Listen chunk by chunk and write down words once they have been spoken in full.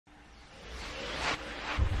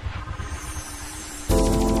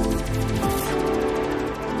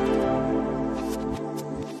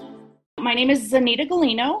My name is Zaneta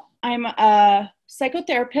Gileno. I'm a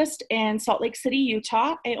psychotherapist in Salt Lake City,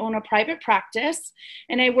 Utah. I own a private practice,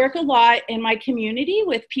 and I work a lot in my community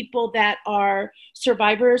with people that are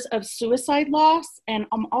survivors of suicide loss. And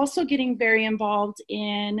I'm also getting very involved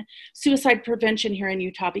in suicide prevention here in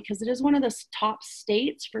Utah because it is one of the top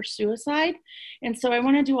states for suicide. And so I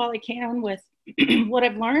want to do all I can with what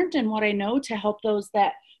I've learned and what I know to help those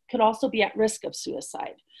that could also be at risk of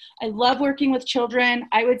suicide. I love working with children.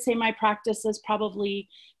 I would say my practice is probably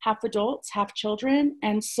half adults, half children.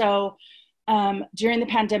 And so during the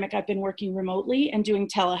pandemic, I've been working remotely and doing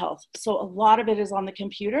telehealth. So a lot of it is on the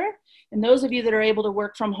computer. And those of you that are able to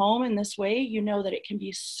work from home in this way, you know that it can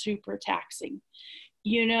be super taxing.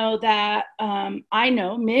 You know that I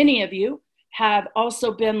know many of you have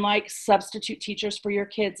also been like substitute teachers for your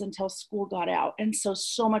kids until school got out. And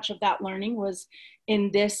so much of that learning was in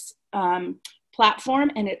this platform,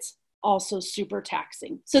 and it's also super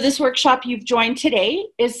taxing. So this workshop you've joined today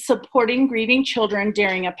is supporting grieving children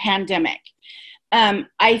during a pandemic.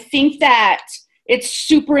 I think that it's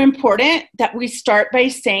super important that we start by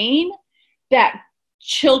saying that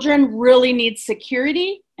children really need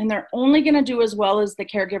security, and they're only going to do as well as the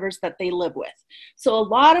caregivers that they live with. So a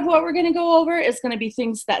lot of what we're going to go over is going to be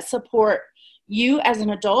things that support you as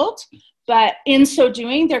an adult, but in so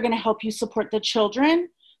doing, they're going to help you support the children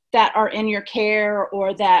that are in your care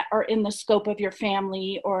or that are in the scope of your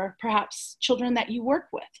family, or perhaps children that you work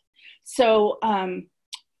with. So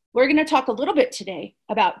we're going to talk a little bit today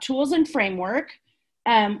about tools and framework.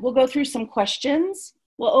 We'll go through some questions.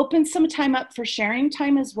 We'll open some time up for sharing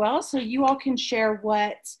time as well, so you all can share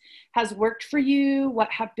what has worked for you,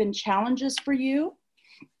 what have been challenges for you.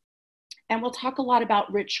 And we'll talk a lot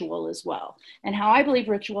about ritual as well, and how I believe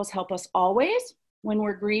rituals help us always when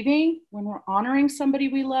we're grieving, when we're honoring somebody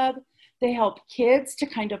we love. They help kids to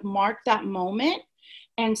kind of mark that moment.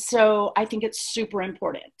 And so I think it's super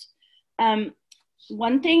important.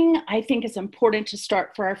 One thing I think is important to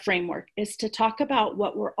start for our framework is to talk about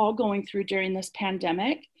what we're all going through during this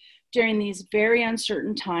pandemic, during these very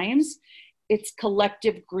uncertain times. It's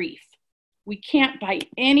collective grief. We can't by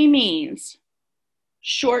any means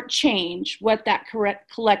shortchange what that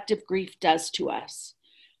collective grief does to us.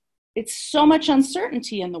 It's so much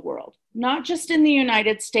uncertainty in the world, not just in the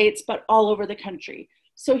United States, but all over the country.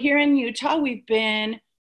 So here in Utah, we've been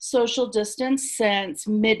social distance since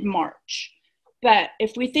mid-March. But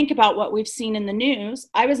if we think about what we've seen in the news,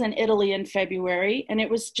 I was in Italy in February, and it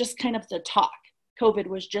was just kind of the talk. COVID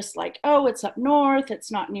was just like, oh, it's up north, it's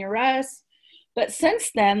not near us. But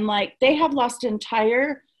since then, like, they have lost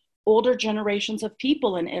entire older generations of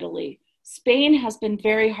people in Italy. Spain has been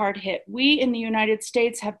very hard hit. We in the United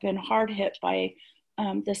States have been hard hit by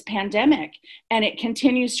this pandemic, and it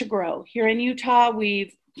continues to grow. Here in Utah,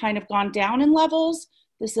 we've kind of gone down in levels.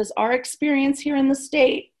 This is our experience here in the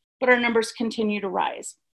state, but our numbers continue to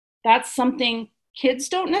rise. That's something kids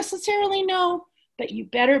don't necessarily know, but you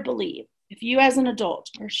better believe if you as an adult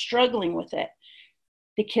are struggling with it,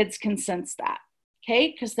 the kids can sense that,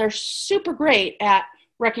 okay? Because they're super great at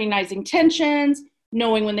recognizing tensions,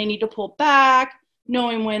 knowing when they need to pull back,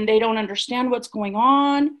 knowing when they don't understand what's going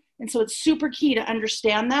on. And so it's super key to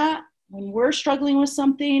understand that when we're struggling with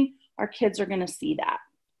something, our kids are going to see that.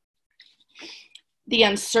 The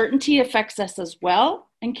uncertainty affects us as well.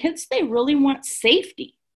 And kids, they really want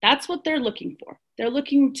safety. That's what they're looking for. They're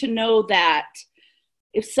looking to know that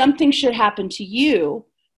if something should happen to you,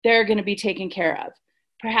 they're going to be taken care of.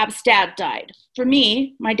 Perhaps dad died. For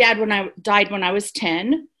me, my dad died when I was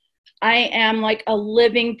 10. I am like a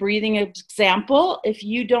living, breathing example. If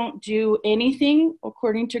you don't do anything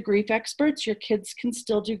according to grief experts, your kids can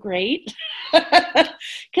still do great.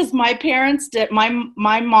 Because my parents did, my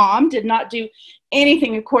mom did not do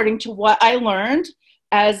anything according to what I learned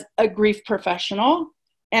as a grief professional,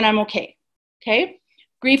 and I'm okay. Okay?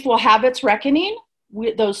 Grief will have its reckoning.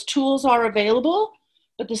 Those tools are available,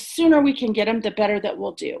 but the sooner we can get them, the better that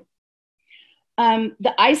we'll do.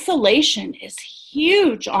 The isolation is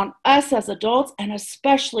huge on us as adults, and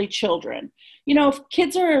especially children. You know, if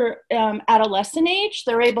kids are adolescent age,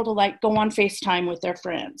 they're able to like go on FaceTime with their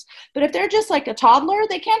friends. But if they're just like a toddler,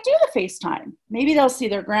 they can't do the FaceTime. Maybe they'll see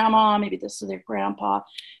their grandma, maybe they'll see their grandpa,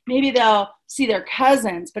 maybe they'll see their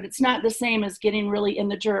cousins, but it's not the same as getting really in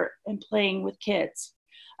the dirt and playing with kids.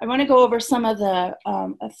 I want to go over some of the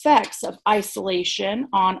effects of isolation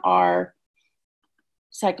on our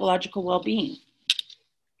psychological well-being.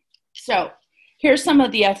 So here's some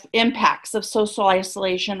of the impacts of social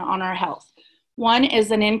isolation on our health. One is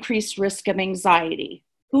an increased risk of anxiety.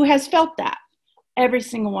 Who has felt that? Every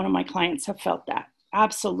single one of my clients have felt that.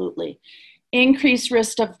 Absolutely. Increased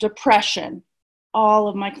risk of depression. all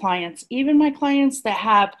of my clients, even my clients that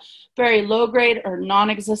have very low grade or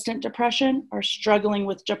non-existent depression, are struggling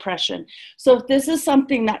with depression. So if this is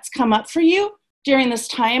something that's come up for you during this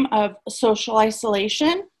time of social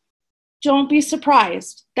isolation, don't be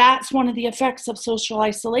surprised. That's one of the effects of social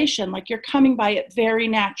isolation, like you're coming by it very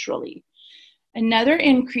naturally. Another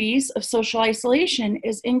increase of social isolation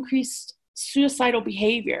is increased suicidal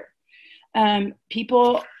behavior.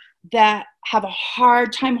 People that have a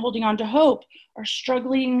hard time holding on to hope are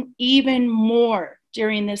struggling even more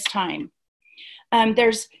during this time.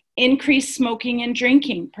 There's increased smoking and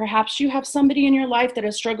drinking. Perhaps you have somebody in your life that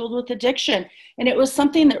has struggled with addiction, and it was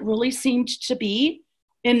something that really seemed to be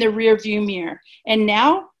in the rear view mirror. And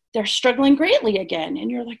now they're struggling greatly again.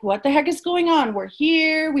 And you're like, what the heck is going on? We're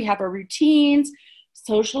here, we have our routines.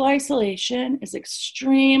 Social isolation is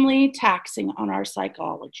extremely taxing on our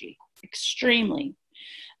psychology, extremely.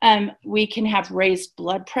 We can have raised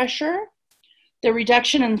blood pressure. The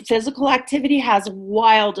reduction in physical activity has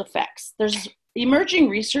wild effects. There's emerging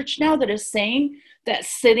research now that is saying that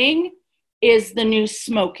sitting is the new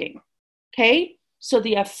smoking, okay? So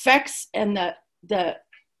the effects and the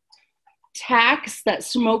tax that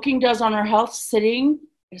smoking does on our health, sitting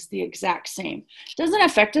is the exact same. It doesn't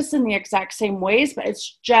affect us in the exact same ways, but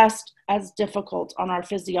it's just as difficult on our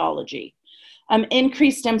physiology.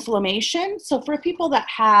 Increased inflammation. So for people that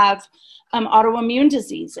have autoimmune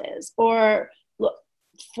diseases, or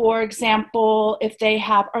for example, if they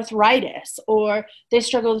have arthritis or they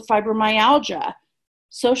struggle with fibromyalgia,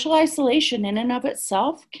 social isolation in and of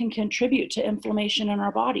itself can contribute to inflammation in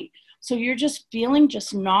our body. So you're just feeling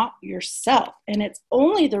just not yourself, and it's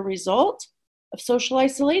only the result of social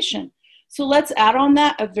isolation. So let's add on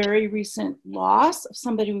that a very recent loss of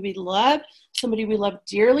somebody we love. Somebody we love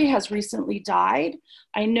dearly has recently died.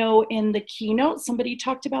 I know in the keynote, somebody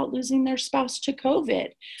talked about losing their spouse to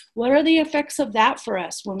COVID. What are the effects of that for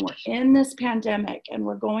us when we're in this pandemic and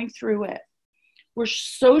we're going through it? We're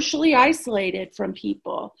socially isolated from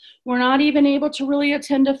people. We're not even able to really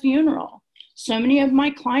attend a funeral. So many of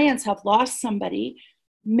my clients have lost somebody.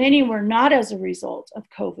 Many were not as a result of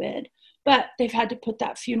COVID, but they've had to put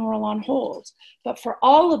that funeral on hold. But for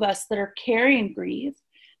all of us that are carrying grief,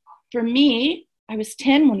 for me, I was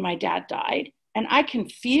 10 when my dad died, and I can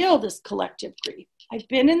feel this collective grief. I've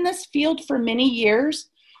been in this field for many years,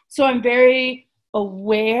 so I'm very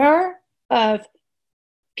aware of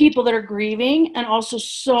people that are grieving, and also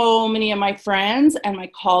so many of my friends and my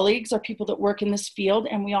colleagues are people that work in this field,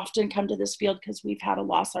 and we often come to this field because we've had a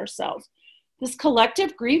loss ourselves. This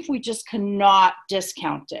collective grief, we just cannot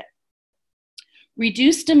discount it.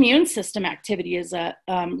 Reduced immune system activity is a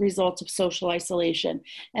result of social isolation.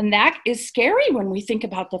 And that is scary when we think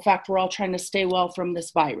about the fact we're all trying to stay well from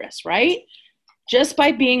this virus, right? Just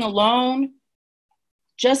by being alone,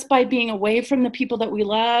 just by being away from the people that we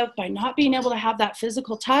love, by not being able to have that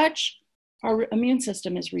physical touch, our immune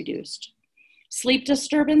system is reduced. Sleep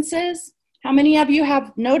disturbances. How many of you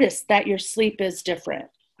have noticed that your sleep is different?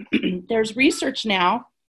 There's research now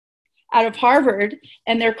out of Harvard,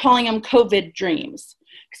 and they're calling them COVID dreams.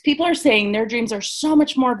 Because people are saying their dreams are so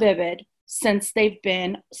much more vivid since they've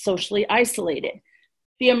been socially isolated.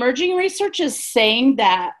 The emerging research is saying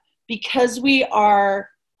that because we are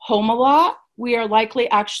home a lot, we are likely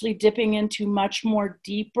actually dipping into much more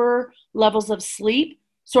deeper levels of sleep,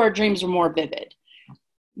 so our dreams are more vivid.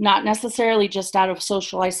 Not necessarily just out of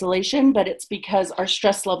social isolation, but it's because our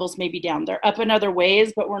stress levels may be down. They're up in other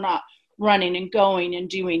ways, but we're not running and going and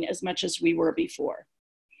doing as much as we were before.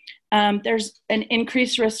 There's an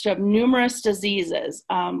increased risk of numerous diseases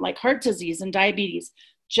like heart disease and diabetes,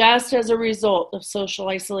 just as a result of social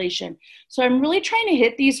isolation. So I'm really trying to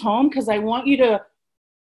hit these home because I want you to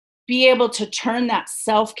be able to turn that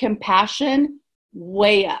self-compassion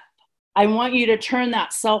way up. I want you to turn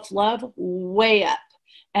that self-love way up.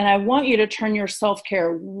 And I want you to turn your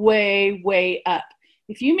self-care way, way up.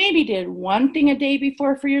 If you maybe did one thing a day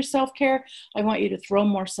before for your self-care, I want you to throw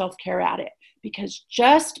more self-care at it, because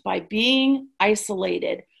just by being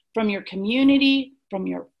isolated from your community, from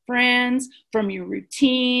your friends, from your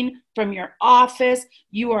routine, from your office,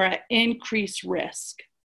 you are at increased risk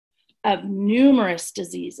of numerous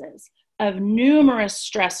diseases, of numerous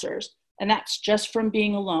stressors, and that's just from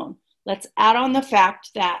being alone. Let's add on the fact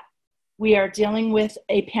that we are dealing with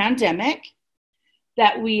a pandemic,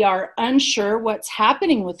 that we are unsure what's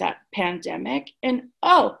happening with that pandemic. And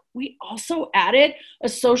we also added a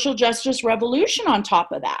social justice revolution on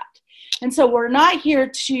top of that. And so we're not here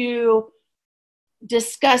to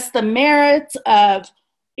discuss the merits of,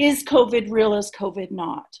 is COVID real, is COVID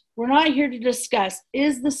not? We're not here to discuss,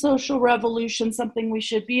 is the social revolution something we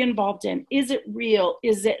should be involved in? Is it real?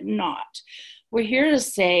 Is it not? We're here to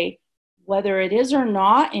say, whether it is or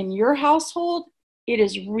not in your household, it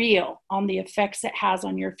is real on the effects it has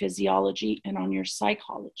on your physiology and on your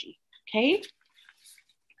psychology, okay?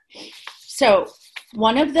 So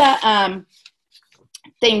one of the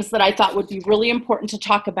things that I thought would be really important to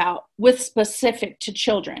talk about with specific to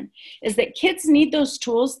children is that kids need those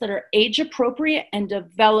tools that are age appropriate and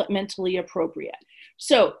developmentally appropriate.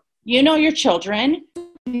 So you know your children,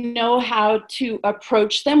 you know how to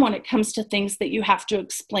approach them when it comes to things that you have to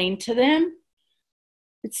explain to them.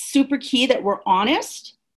 It's super key that we're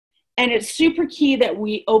honest, and it's super key that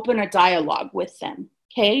we open a dialogue with them,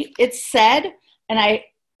 okay? It's said, and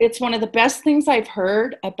it's one of the best things I've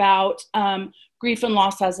heard about grief and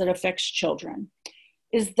loss as it affects children,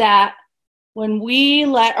 is that when we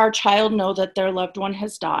let our child know that their loved one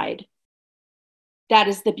has died, that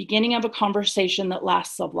is the beginning of a conversation that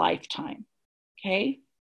lasts a lifetime, okay?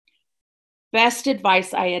 Best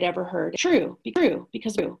advice I had ever heard. True,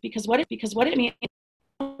 because what it means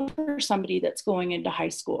for somebody that's going into high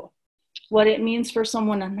school. What it means for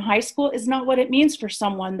someone in high school is not what it means for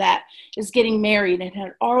someone that is getting married and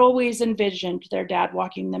had always envisioned their dad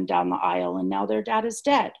walking them down the aisle, and now their dad is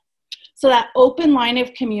dead. So that open line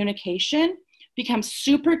of communication becomes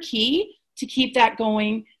super key to keep that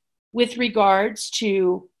going with regards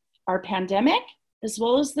to our pandemic, as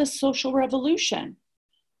well as the social revolution.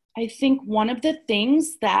 I think one of the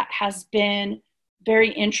things that has been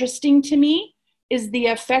very interesting to me is the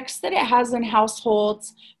effects that it has in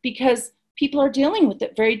households, because people are dealing with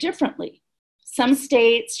it very differently. Some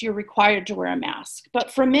states you're required to wear a mask,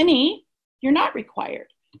 but for many, you're not required.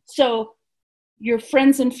 So your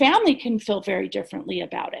friends and family can feel very differently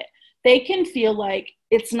about it. They can feel like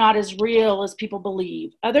it's not as real as people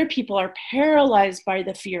believe. Other people are paralyzed by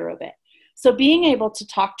the fear of it. So being able to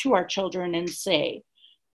talk to our children and say,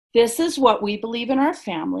 this is what we believe in our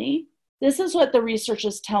family. This is what the research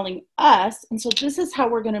is telling us. And so this is how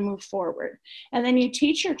we're going to move forward. And then you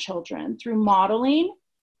teach your children through modeling,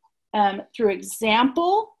 through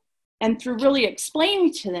example, and through really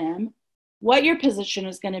explaining to them what your position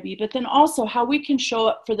is going to be, but then also how we can show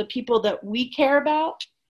up for the people that we care about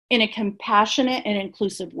in a compassionate and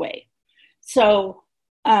inclusive way. So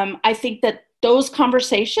I think that those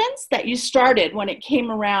conversations that you started when it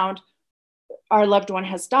came around our loved one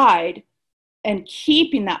has died, and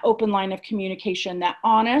keeping that open line of communication, that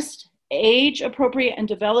honest, age appropriate and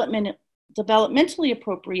developmentally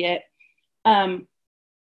appropriate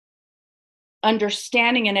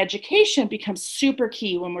understanding and education becomes super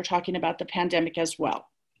key when we're talking about the pandemic as well.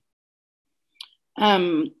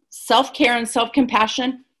 Self-care and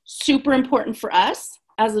self-compassion, super important for us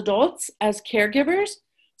as adults, as caregivers,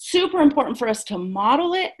 super important for us to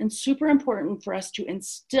model it, and super important for us to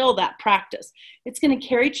instill that practice. It's going to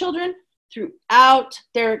carry children throughout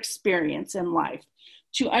their experience in life.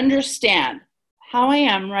 To understand how I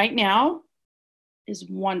am right now is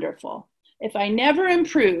wonderful. If I never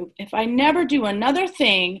improve, if I never do another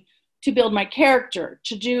thing to build my character,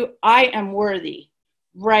 I am worthy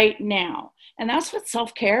right now. And that's what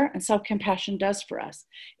self-care and self-compassion does for us.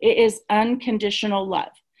 It is unconditional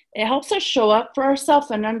love. It helps us show up for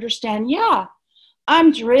ourselves and understand, yeah,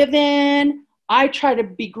 I'm driven. I try to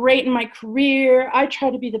be great in my career. I try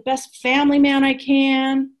to be the best family man I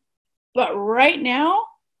can. But right now,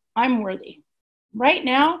 I'm worthy. Right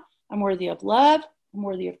now, I'm worthy of love. I'm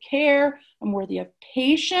worthy of care. I'm worthy of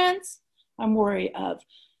patience. I'm worthy of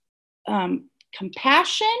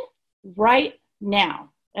compassion right now.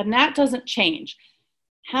 And that doesn't change.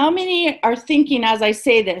 How many are thinking as I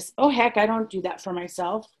say this, oh, heck, I don't do that for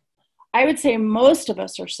myself? I would say most of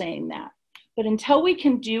us are saying that. But until we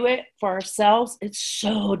can do it for ourselves, it's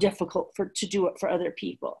so difficult to do it for other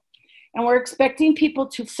people. And we're expecting people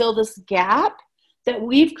to fill this gap that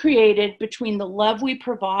we've created between the love we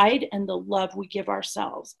provide and the love we give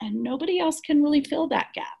ourselves. And nobody else can really fill that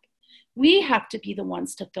gap. We have to be the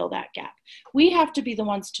ones to fill that gap. We have to be the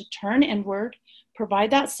ones to turn inward,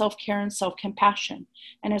 provide that self-care and self-compassion.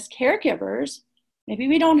 And as caregivers, maybe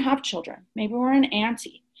we don't have children. Maybe we're an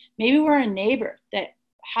auntie. Maybe we're a neighbor that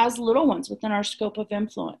has little ones within our scope of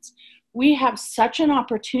influence. We have such an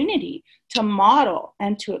opportunity to model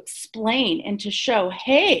and to explain and to show,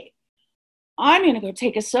 hey, I'm going to go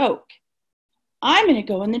take a soak. I'm going to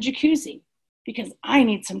go in the jacuzzi because I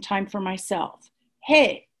need some time for myself.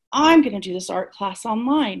 Hey, I'm going to do this art class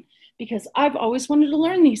online because I've always wanted to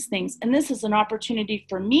learn these things. And this is an opportunity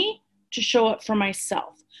for me to show up for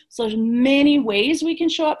myself. So there's many ways we can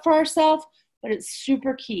show up for ourselves, but it's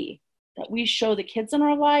super key that we show the kids in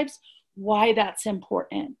our lives why that's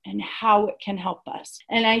important and how it can help us.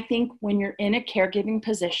 And I think when you're in a caregiving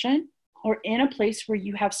position, or in a place where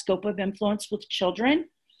you have scope of influence with children,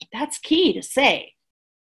 that's key to say.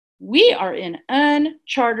 We are in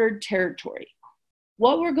uncharted territory.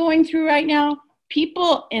 What we're going through right now,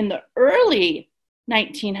 people in the early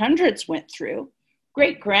 1900s went through.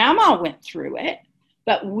 Great grandma went through it,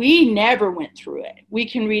 but we never went through it. We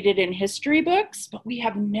can read it in history books, but we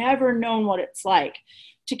have never known what it's like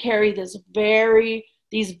to carry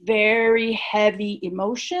these very heavy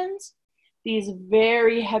emotions, these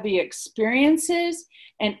very heavy experiences,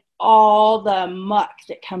 and all the muck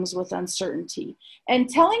that comes with uncertainty. And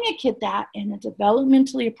telling a kid that in a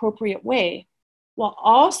developmentally appropriate way, while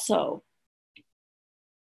also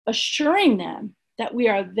assuring them that we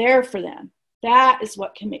are there for them. That is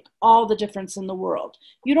what can make all the difference in the world.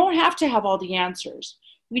 You don't have to have all the answers.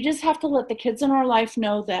 We just have to let the kids in our life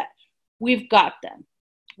know that we've got them.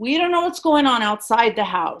 We don't know what's going on outside the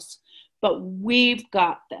house, but we've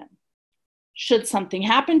got them. Should something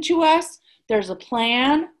happen to us, there's a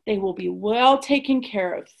plan. They will be well taken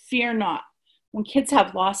care of. Fear not. When kids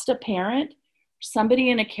have lost a parent, somebody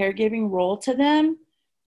in a caregiving role to them,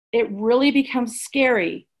 it really becomes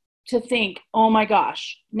scary to think, oh my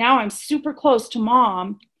gosh, now I'm super close to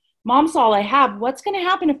mom. Mom's all I have. What's going to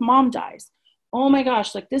happen if mom dies? Oh my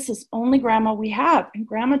gosh, like this is only grandma we have, and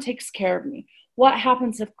grandma takes care of me. What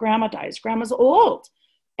happens if grandma dies? Grandma's old.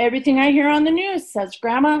 Everything I hear on the news says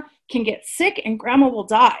grandma can get sick and grandma will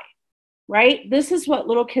die, right? This is what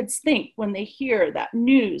little kids think when they hear that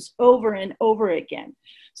news over and over again.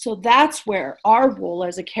 So that's where our role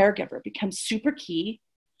as a caregiver becomes super key.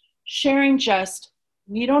 Sharing just,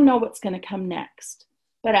 we don't know what's going to come next.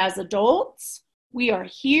 But as adults, we are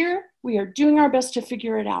here. We are doing our best to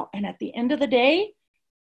figure it out. And at the end of the day,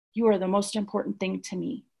 you are the most important thing to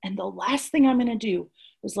me. And the last thing I'm going to do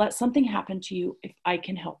is let something happen to you if I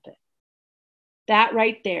can help it. That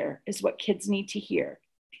right there is what kids need to hear.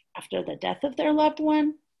 After the death of their loved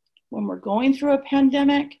one, when we're going through a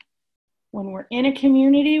pandemic, when we're in a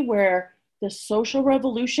community where the social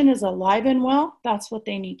revolution is alive and well, that's what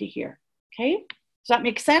they need to hear. Okay? Does that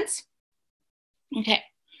make sense? Okay.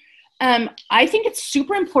 I think it's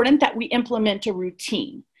super important that we implement a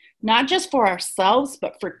routine, not just for ourselves,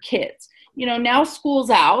 but for kids. You know, now school's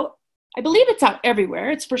out. I believe it's out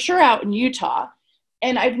everywhere. It's for sure out in Utah.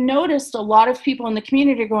 And I've noticed a lot of people in the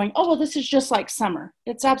community are going, oh, well, this is just like summer.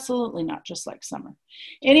 It's absolutely not just like summer.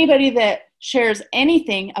 Anybody that shares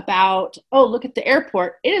anything about, oh, look at the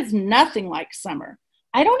airport, it is nothing like summer.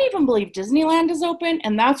 I don't even believe Disneyland is open,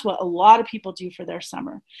 and that's what a lot of people do for their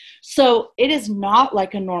summer. So it is not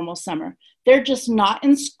like a normal summer. They're just not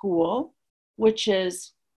in school, which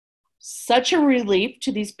is such a relief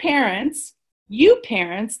to these parents, you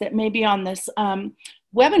parents that may be on this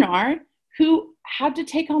webinar, who had to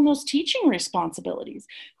take on those teaching responsibilities,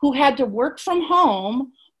 who had to work from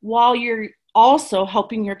home while you're also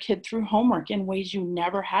helping your kid through homework in ways you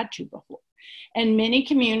never had to before. And many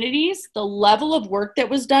communities, the level of work that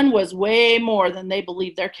was done was way more than they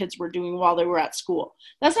believed their kids were doing while they were at school.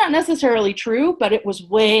 That's not necessarily true, but it was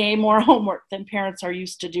way more homework than parents are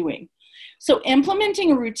used to doing. So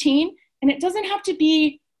implementing a routine, and it doesn't have to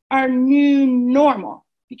be our new normal,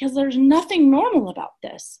 because there's nothing normal about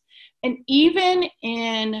this. And even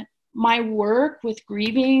in my work with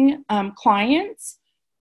grieving clients,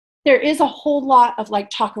 there is a whole lot of like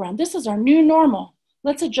talk around, this is our new normal.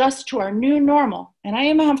 Let's adjust to our new normal. And I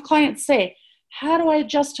even have clients say, how do I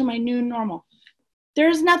adjust to my new normal?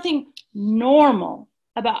 There's nothing normal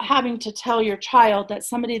about having to tell your child that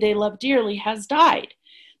somebody they love dearly has died.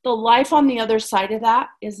 The life on the other side of that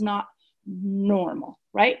is not normal,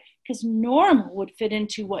 right? Because normal would fit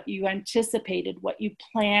into what you anticipated, what you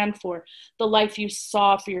planned for, the life you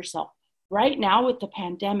saw for yourself. Right now with the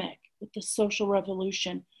pandemic, with the social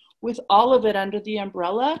revolution, with all of it under the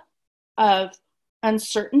umbrella of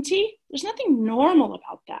uncertainty, there's nothing normal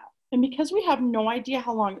about that. And because we have no idea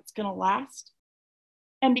how long it's going to last,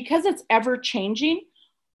 and because it's ever changing,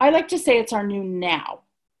 I like to say it's our new now.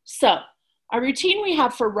 So our routine we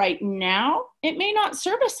have for right now, it may not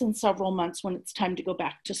serve us in several months when it's time to go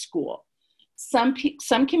back to school. Some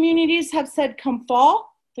communities have said come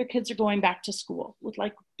fall, their kids are going back to school with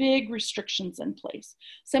like big restrictions in place.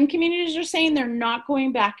 Some communities are saying they're not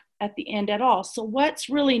going back at the end at all. So what's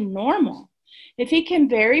really normal? If it can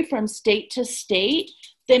vary from state to state,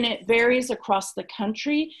 then it varies across the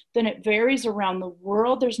country, then it varies around the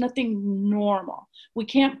world. There's nothing normal. We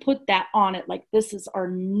can't put that on it like this is our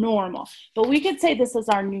normal, but we could say this is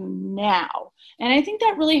our new now. And I think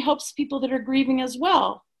that really helps people that are grieving as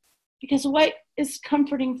well, because what is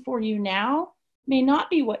comforting for you now may not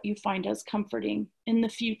be what you find as comforting in the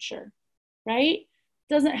future, right?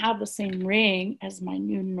 doesn't have the same ring as my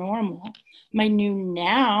new normal, my new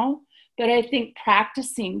now. But I think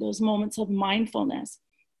practicing those moments of mindfulness,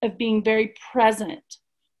 of being very present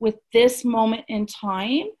with this moment in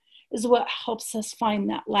time, is what helps us find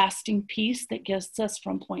that lasting peace that gets us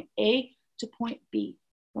from point A to point B,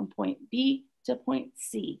 from point B to point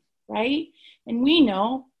C, right? And we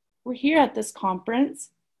know we're here at this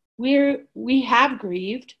conference. We have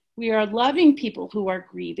grieved. We are loving people who are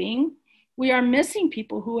grieving. We are missing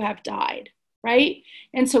people who have died, right?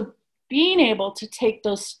 And so being able to take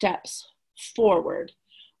those steps forward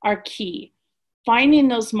are key. Finding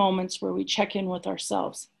those moments where we check in with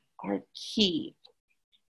ourselves are key.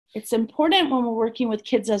 It's important when we're working with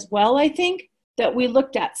kids as well, I think, that we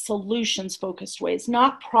looked at solutions-focused ways,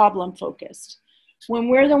 not problem-focused. When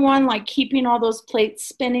we're the one like keeping all those plates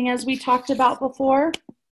spinning, as we talked about before,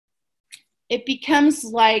 it becomes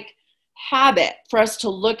like habit for us to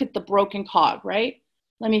look at the broken cog, right?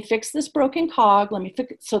 Let me fix this broken cog. Let me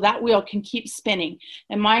fix it so that wheel can keep spinning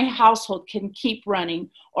and my household can keep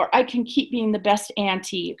running, or I can keep being the best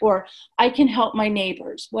auntie, or I can help my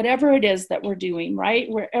neighbors, whatever it is that we're doing, right?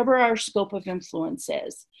 Wherever our scope of influence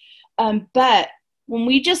is. But when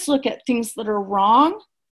we just look at things that are wrong,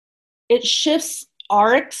 it shifts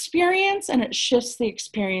our experience and it shifts the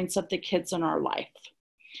experience of the kids in our life.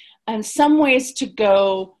 And some ways to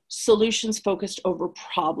go solutions focused over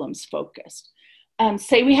problems focused.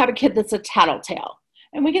 Say we have a kid that's a tattletale,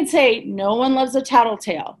 and we can say, no one loves a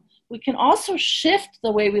tattletale. We can also shift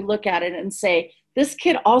the way we look at it and say, this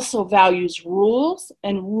kid also values rules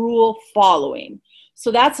and rule following.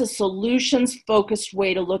 So that's a solutions-focused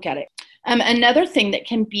way to look at it. Another thing that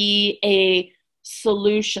can be a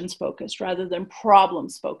solutions-focused rather than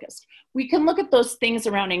problems-focused. We can look at those things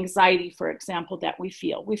around anxiety, for example, that we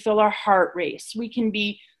feel. We feel our heart race. We can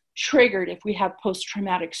be triggered if we have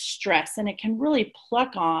post-traumatic stress, and it can really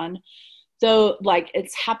pluck on though, like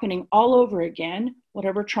it's happening all over again,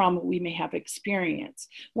 whatever trauma we may have experienced.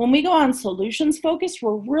 When we go on solutions focused,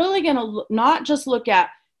 we're really going to not just look at,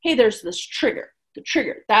 hey, there's this trigger, the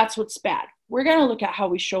trigger, that's what's bad. We're going to look at how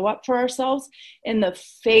we show up for ourselves in the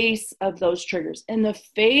face of those triggers, in the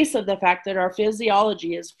face of the fact that our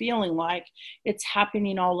physiology is feeling like it's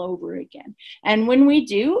happening all over again. And when we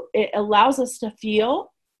do, it allows us to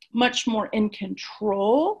feel much more in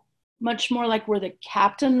control, much more like we're the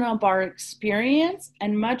captain of our experience,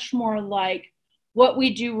 and much more like what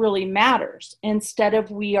we do really matters instead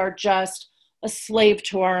of we are just a slave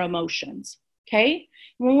to our emotions, okay?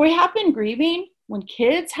 When we have been grieving, when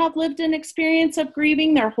kids have lived an experience of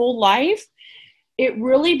grieving their whole life, it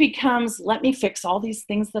really becomes, let me fix all these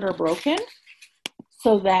things that are broken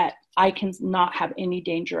so that I can not have any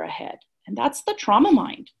danger ahead. And that's the trauma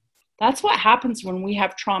mind. That's what happens when we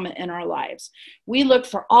have trauma in our lives. We look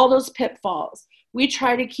for all those pitfalls. We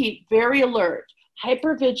try to keep very alert,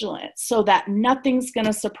 hyper vigilant, so that nothing's going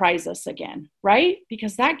to surprise us again, right?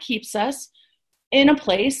 Because that keeps us in a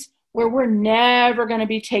place where we're never going to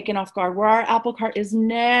be taken off guard, where our apple cart is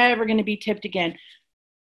never going to be tipped again.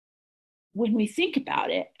 When we think about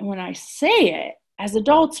it, and when I say it, as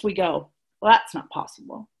adults, we go, well, that's not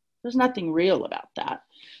possible. There's nothing real about that.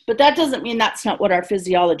 But that doesn't mean that's not what our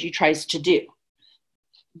physiology tries to do.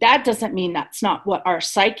 That doesn't mean that's not what our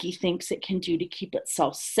psyche thinks it can do to keep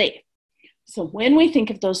itself safe. So when we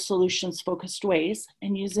think of those solutions-focused ways,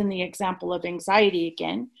 and using the example of anxiety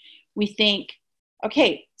again, we think,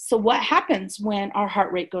 okay, so what happens when our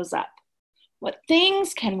heart rate goes up? What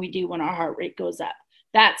things can we do when our heart rate goes up?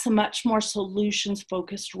 That's a much more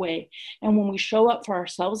solutions-focused way. And when we show up for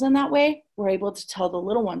ourselves in that way, we're able to tell the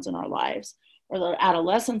little ones in our lives, or the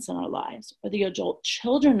adolescents in our lives, or the adult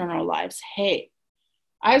children in our lives, hey,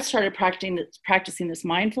 I've started practicing this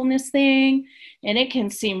mindfulness thing, and it can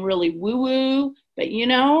seem really woo-woo, but you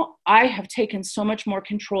know, I have taken so much more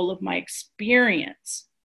control of my experience.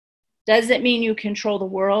 Does it mean you control the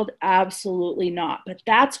world? Absolutely not. But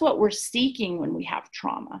that's what we're seeking when we have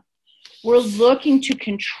trauma. We're looking to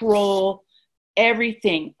control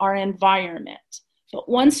everything, our environment. But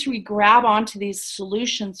once we grab onto these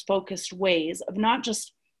solutions-focused ways of not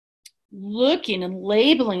just looking and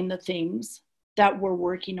labeling the things that we're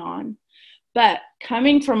working on, but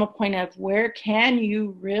coming from a point of where can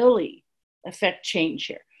you really affect change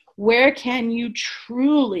here? Where can you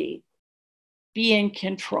truly be in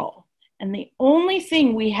control? And the only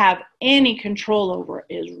thing we have any control over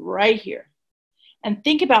is right here. And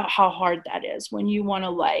think about how hard that is when you want to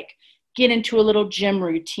like get into a little gym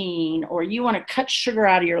routine, or you want to cut sugar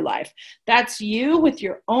out of your life. That's you with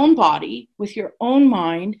your own body, with your own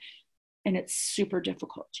mind, and it's super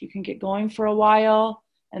difficult. You can get going for a while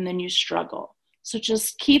and then you struggle. So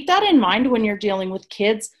just keep that in mind when you're dealing with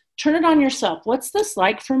kids. Turn it on yourself. What's this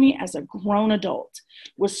like for me as a grown adult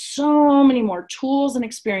with so many more tools and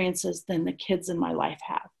experiences than the kids in my life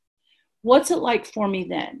have? What's it like for me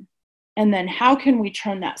then? And then how can we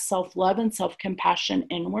turn that self-love and self-compassion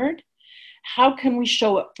inward? How can we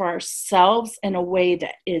show up for ourselves in a way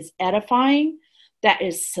that is edifying, that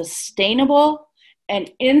is sustainable?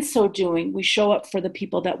 And in so doing, we show up for the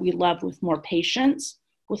people that we love with more patience,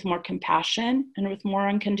 with more compassion, and with more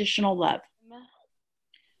unconditional love.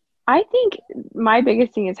 I think my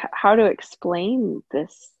biggest thing is how to explain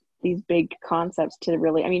these big concepts to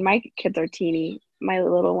really, I mean, my kids are teeny, my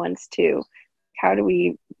little ones too. How do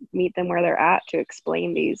we meet them where they're at to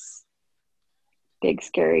explain these big,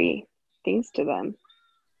 scary things to them?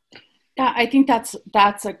 Yeah, I think that's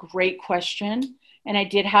a great question. And I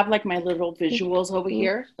did have like my little visuals over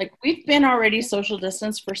here. Like we've been already social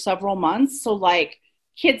distance for several months. So like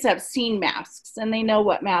kids have seen masks and they know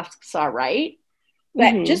what masks are, right?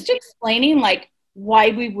 But just explaining like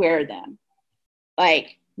why we wear them.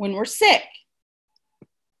 Like when we're sick,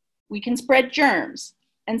 we can spread germs.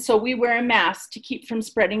 And so we wear a mask to keep from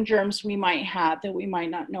spreading germs we might have that we might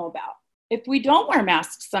not know about. If we don't wear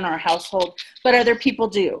masks in our household, but other people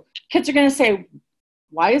do, kids are going to say,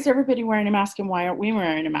 why is everybody wearing a mask and why aren't we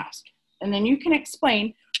wearing a mask? And then you can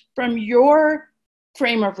explain from your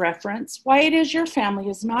frame of reference why it is your family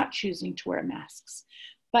is not choosing to wear masks.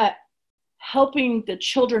 But helping the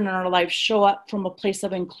children in our life show up from a place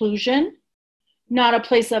of inclusion, not a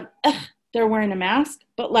place of, they're wearing a mask,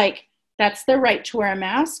 but like, that's their right to wear a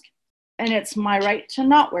mask, and it's my right to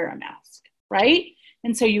not wear a mask, right?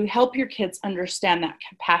 And so you help your kids understand that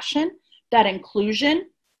compassion, that inclusion,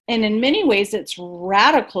 and in many ways, it's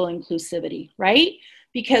radical inclusivity, right?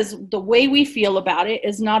 Because the way we feel about it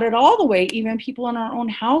is not at all the way even people in our own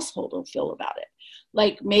household will feel about it.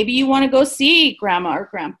 Like maybe you want to go see grandma or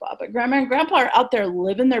grandpa, but grandma and grandpa are out there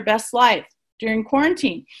living their best life during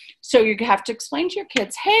quarantine. So you have to explain to your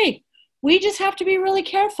kids, hey, we just have to be really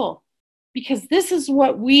careful because this is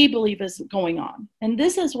what we believe is going on. And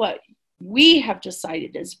this is what we have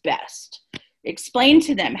decided is best. Explain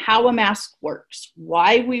to them how a mask works,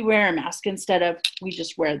 why we wear a mask instead of we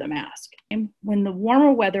just wear the mask. And when the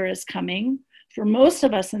warmer weather is coming, for most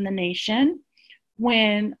of us in the nation,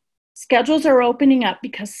 when schedules are opening up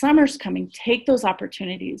because summer's coming, take those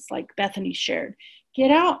opportunities like Bethany shared.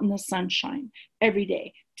 Get out in the sunshine every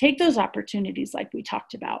day. Take those opportunities like we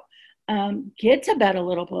talked about. Get to bed a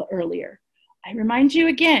little bit earlier. I remind you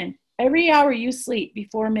again, every hour you sleep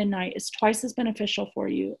before midnight is twice as beneficial for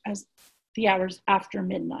you as the hours after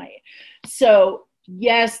midnight. So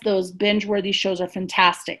yes, those binge-worthy shows are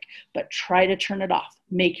fantastic, but try to turn it off.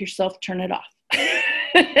 Make yourself turn it off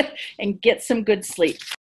and get some good sleep.